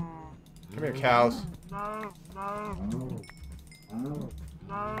cow meat. Come here, cows.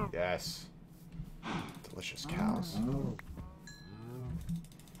 Yes. Delicious cows.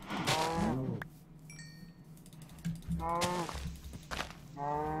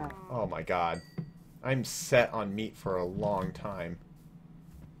 Oh my god. I'm set on meat for a long time.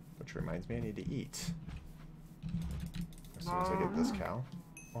 Which reminds me I need to eat. As soon as I get this cow.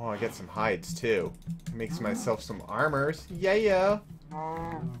 Oh, I get some hides too. Makes myself some armors. Yeah.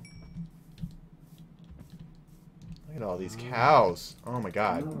 Look at all these cows. Oh my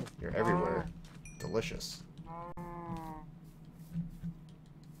god. You're everywhere. Delicious.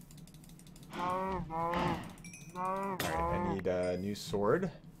 Alright, I need a new sword.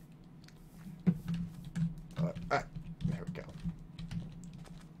 There we go.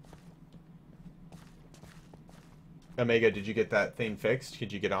 Omega, did you get that thing fixed?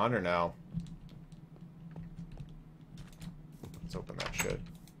 Could you get on or no? Let's open that shit.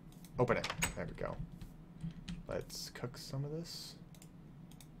 Open it. There we go. Let's cook some of this.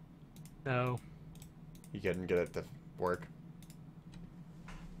 No. You couldn't get it to work.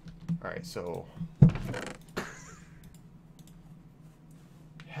 Alright, so...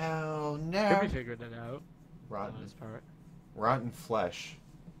 Hell no! Kirby figured it out. Rotten. This part. Rotten flesh.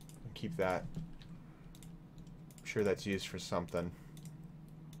 Keep that. I'm sure that's used for something.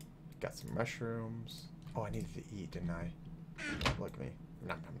 Got some mushrooms. Oh, I needed to eat, didn't I? Look at me.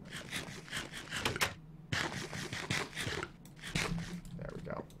 Nom, nom, nom. There we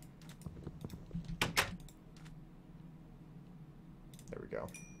go. There we go.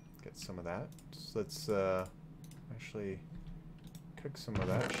 Get some of that. So let's actually cook some of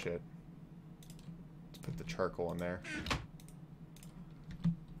that shit. Let's put the charcoal in there.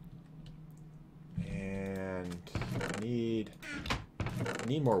 And I need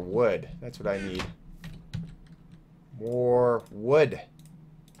more wood. That's what I need. More wood.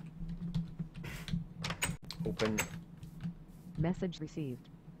 Open. Message received.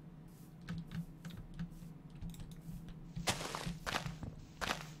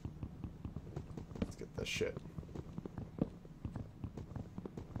 Let's get this shit.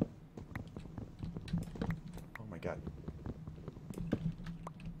 Oh my god.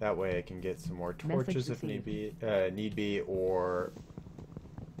 That way I can get some more torches if need be, or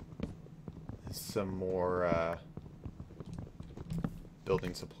some more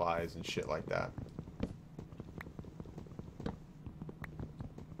building supplies and shit like that.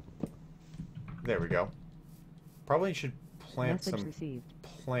 There we go. Probably should plant Message some received.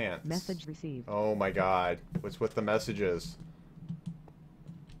 plants. Message received. Oh my god. What's with the messages?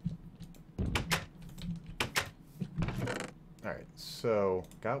 Alright, so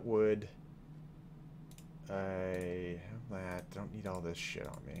got wood. I have that. Don't need all this shit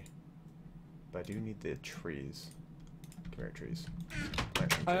on me. But I do need the trees. Come here, trees.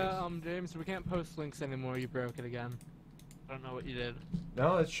 Plant some trees. James, we can't post links anymore. You broke it again. I don't know what you did.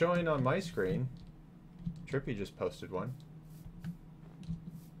 No, it's showing on my screen. Trippy just posted one.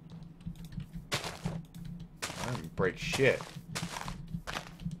 I didn't break shit.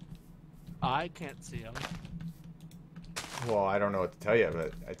 I can't see them. Well, I don't know what to tell you,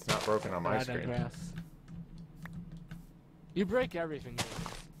 but it's not broken on my I screen. digress. You break everything.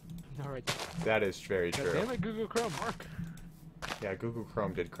 All right. That is very true. Damn it, Google Chrome, work. Yeah, Google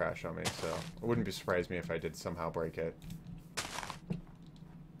Chrome did crash on me, so it wouldn't be surprised me if I did somehow break it.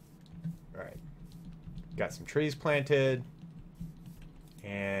 Alright. Got some trees planted.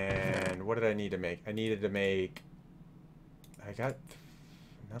 And what did I need to make? I needed to make... I got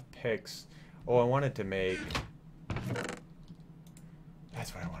enough picks. Oh, I wanted to make...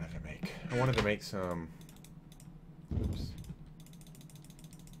 That's what I wanted to make. I wanted to make some... Oops.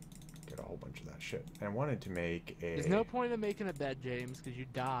 Get a whole bunch of that shit. And I wanted to make a... There's no point in making a bed, James, because you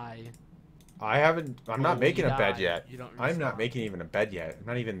die. I haven't... I'm not making a bed yet. You don't I'm not respawn. making even a bed yet. I'm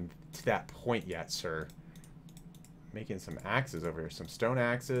not even to that point yet, sir. Making some axes over here. Some stone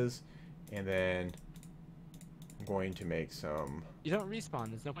axes. And then... I'm going to make some... You don't respawn.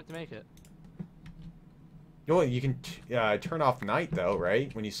 There's no point to make it. Well, you can turn off night, though,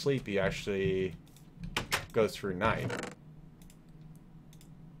 right? When you sleep, you actually... goes through night.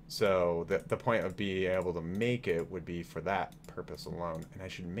 So the point of being able to make it would be for that purpose alone. And I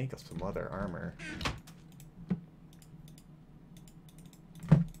should make some leather armor.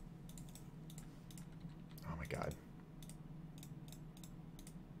 Oh my god.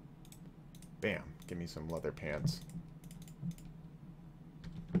 Bam. Give me some leather pants.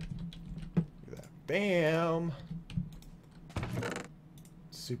 Look at that. Bam!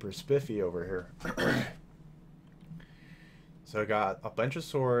 Super spiffy over here. So I got a bunch of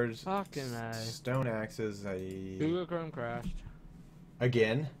swords, Fucking A. stone axes, Google Chrome crashed.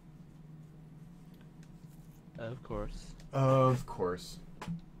 again. Of course. Of course.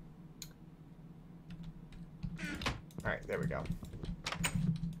 Alright, there we go.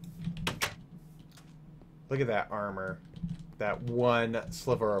 Look at that armor. That one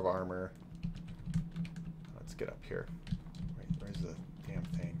sliver of armor. Let's get up here. Wait, where's the damn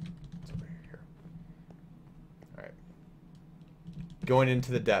thing? It's over here. Alright. Going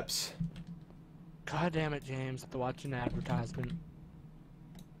into the depths. God damn it, James. I have to watch an advertisement.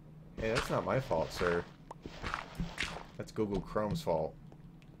 Hey, that's not my fault, sir. That's Google Chrome's fault.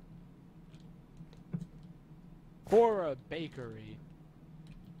 For a bakery.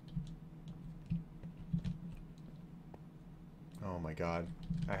 Oh my god.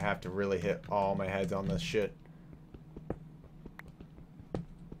 I have to really hit all my heads on this shit.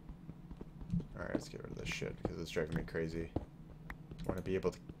 Alright, let's get rid of this shit because it's driving me crazy. I want to be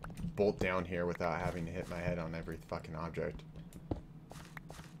able to bolt down here without having to hit my head on every fucking object.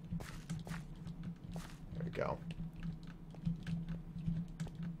 There we go.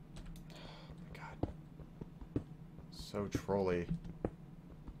 Oh my god. So trolly.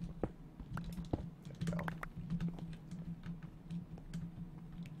 There we go.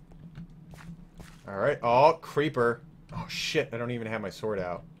 Alright. Oh, creeper. Oh shit, I don't even have my sword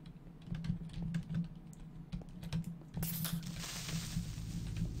out.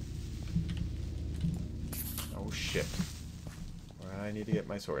 Oh shit. I need to get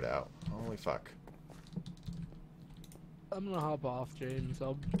my sword out. Holy fuck. I'm gonna hop off, James.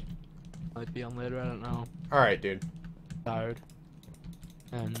 I'll might be on later. I don't know. All right, dude. Tired.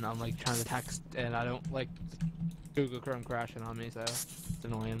 And I'm like trying to text, and I don't like Google Chrome crashing on me, so it's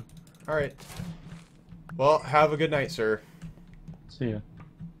annoying. All right. Well, have a good night, sir. See ya.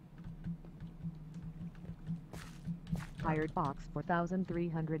 Hired box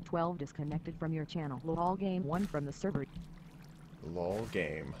 4312 disconnected from your channel. Lol game 1 from the server. LOL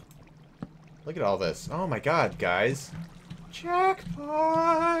game. Look at all this. Oh my god, guys.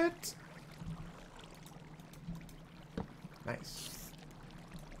 Jackpot! Nice.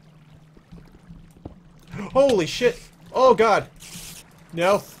 Holy shit! Oh god!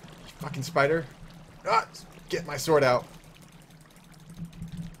 No! You fucking spider. Ah! Get my sword out.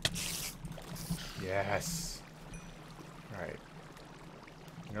 Yes. Alright.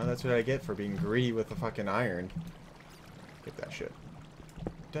 You know, that's what I get for being greedy with the fucking iron. Get that shit.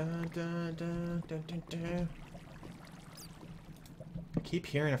 Dun, dun, dun, dun, dun, dun. I keep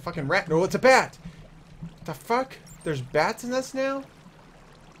hearing a fucking rat. No, it's a bat! What the fuck? There's bats in this now?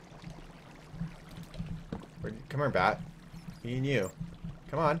 Come here, bat. Me and you.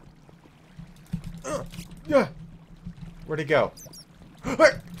 Come on. Yeah. Where'd it go?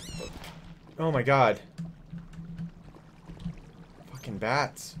 Oh my god. Fucking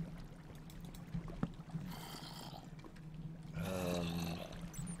bats.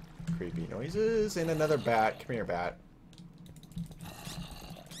 Creepy noises and another bat. Come here, bat.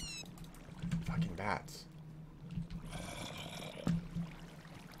 Fucking bats.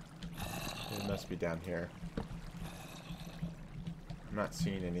 It must be down here. I'm not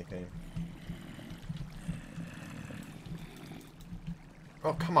seeing anything.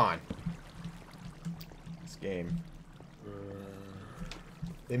 Oh, come on. This game.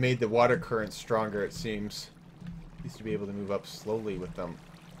 They made the water current stronger, it seems. Used to be able to move up slowly with them.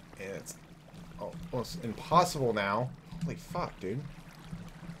 And it's almost impossible now. Holy fuck, dude.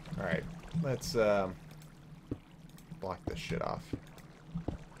 Alright, let's block this shit off.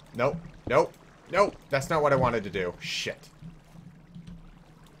 Nope, nope, nope. That's not what I wanted to do. Shit.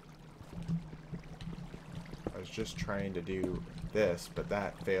 I was just trying to do this, but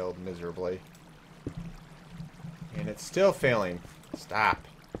that failed miserably. And it's still failing. Stop.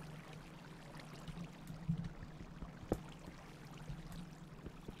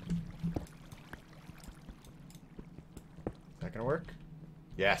 Is that gonna work?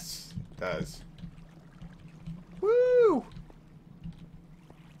 Yes, it does. Woo!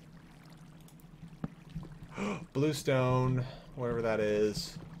 Bluestone, whatever that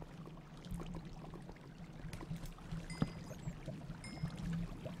is.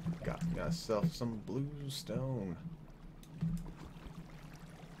 Got myself some bluestone.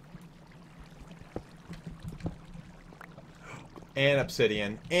 And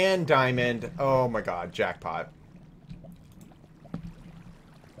obsidian. And diamond. Oh my god, jackpot.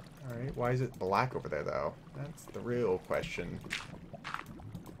 Alright, why is it black over there though? That's the real question.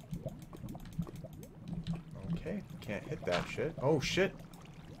 Okay, can't hit that shit. Oh shit.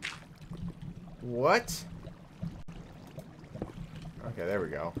 What? Okay, there we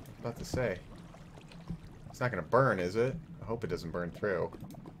go. About to say. It's not gonna burn, is it? I hope it doesn't burn through.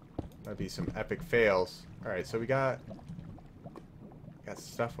 That'd be some epic fails. Alright, so we got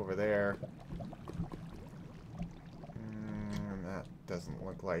stuff over there. That doesn't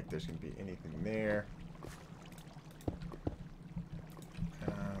look like there's gonna be anything there.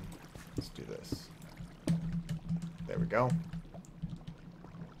 Let's do this. There we go.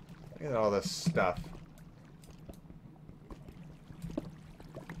 Look at all this stuff.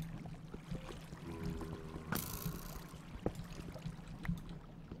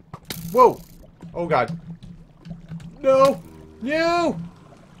 Whoa! Oh god. No! No!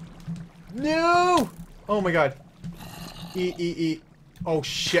 No! Oh my god. Eat. Oh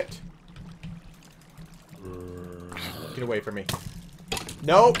shit. Get away from me.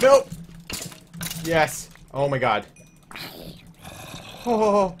 No! Yes. Oh my god.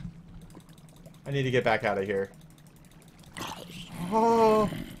 Oh. I need to get back out of here. Oh.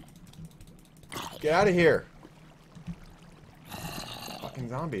 Get out of here. Fucking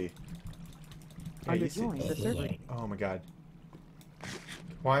zombie. Yeah, Under joined the server. Oh my god.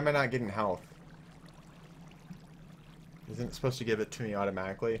 Why am I not getting health? Isn't it supposed to give it to me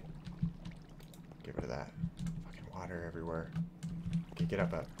automatically? Get rid of that. Fucking water everywhere. Okay, get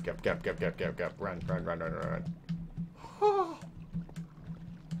up. Get. Run. Oh.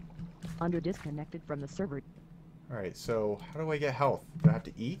 Under disconnected from the server. Alright, so how do I get health? Do I have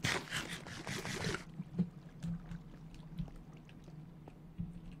to eat?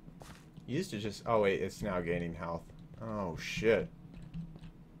 Used to just... Oh, wait, it's now gaining health. Oh, shit.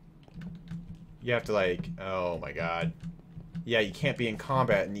 You have to, like... Oh, my God. Yeah, you can't be in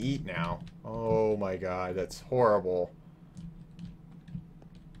combat and eat now. Oh, my God. That's horrible.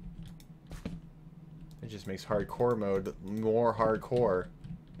 It just makes hardcore mode more hardcore.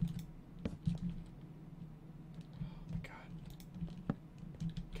 Oh, my God.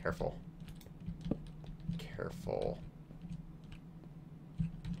 Careful. Careful.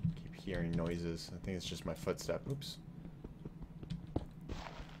 Hearing noises. I think it's just my footstep. Oops.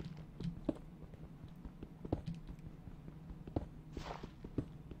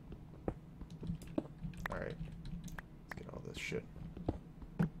 Alright. Let's get all this shit.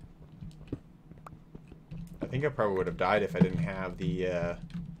 I think I probably would have died if I didn't have the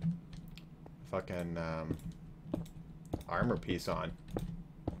fucking armor piece on.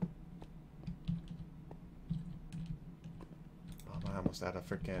 Oh, I'm almost out of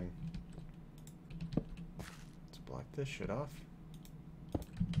freaking... Block this shit off.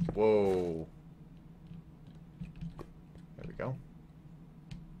 Whoa. There we go.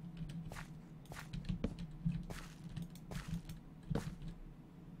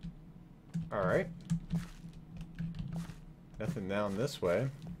 Alright. Nothing down this way.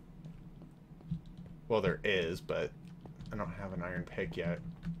 Well, there is, but I don't have an iron pick yet.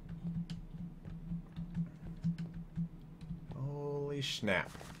 Holy snap.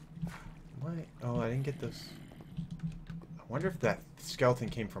 What? Oh, I didn't get this. I wonder if that skeleton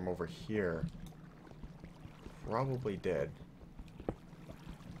came from over here. Probably did.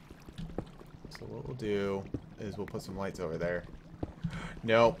 So what we'll do is we'll put some lights over there.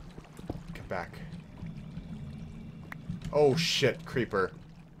 Nope. Come back. Oh shit, creeper.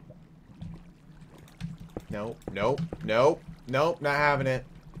 Nope, nope, nope, nope, not having it.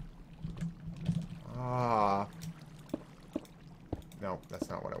 Ah. No, that's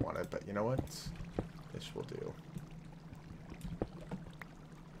not what I wanted, but you know what? This will do.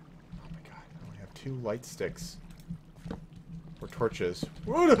 Two light sticks. Or torches.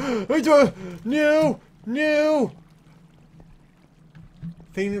 No! No!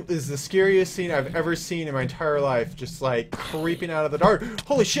 Thing is the scariest scene I've ever seen in my entire life. Just like creeping out of the dark.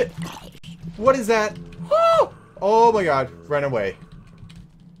 Holy shit! What is that? Oh! Oh my god. Run away.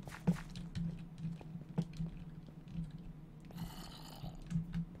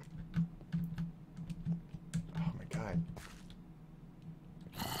 Oh my god.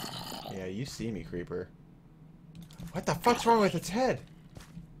 Yeah, you see me, creeper. What the fuck's wrong with its head?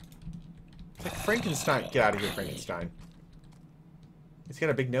 It's like Frankenstein. Get out of here, Frankenstein. It's got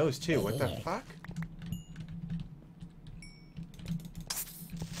a big nose, too. What the fuck?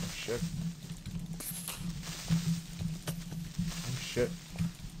 Oh, shit. Oh, shit.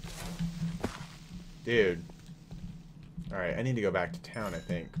 Dude. Alright, I need to go back to town, I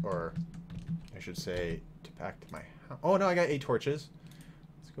think. Or, I should say, back to my house. Oh, no, I got 8 torches.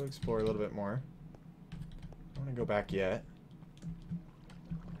 Let's go explore a little bit more. I don't want to go back yet.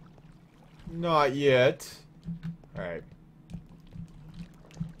 Not yet. Alright.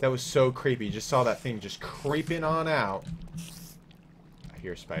 That was so creepy. Just saw that thing just creeping on out. I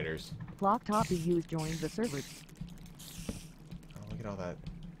hear spiders. Blocktop joined the server. Oh, look at all that.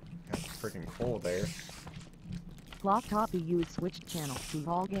 Got freaking coal there. Blocktop switched channel to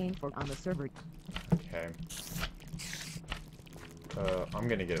all game for on the server. Okay. I'm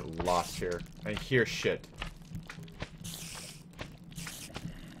gonna get lost here. I hear shit.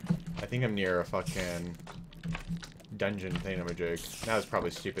 I think I'm near a fucking dungeon thingamajig. That was probably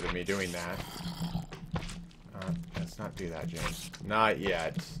stupid of me doing that. Let's not do that, James. Not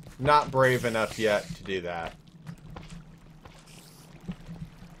yet. Not brave enough yet to do that.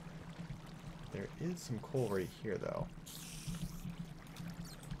 There is some coal right here, though.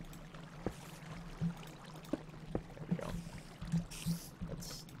 There we go.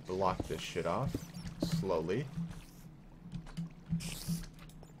 Let's block this shit off slowly.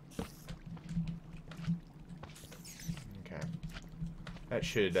 Okay. That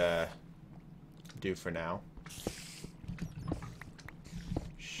should do for now.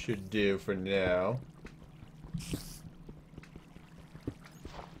 Should do for now.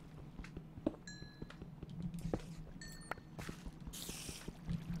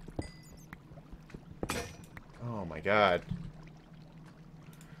 Oh my god.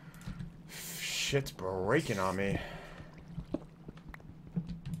 Shit's breaking on me.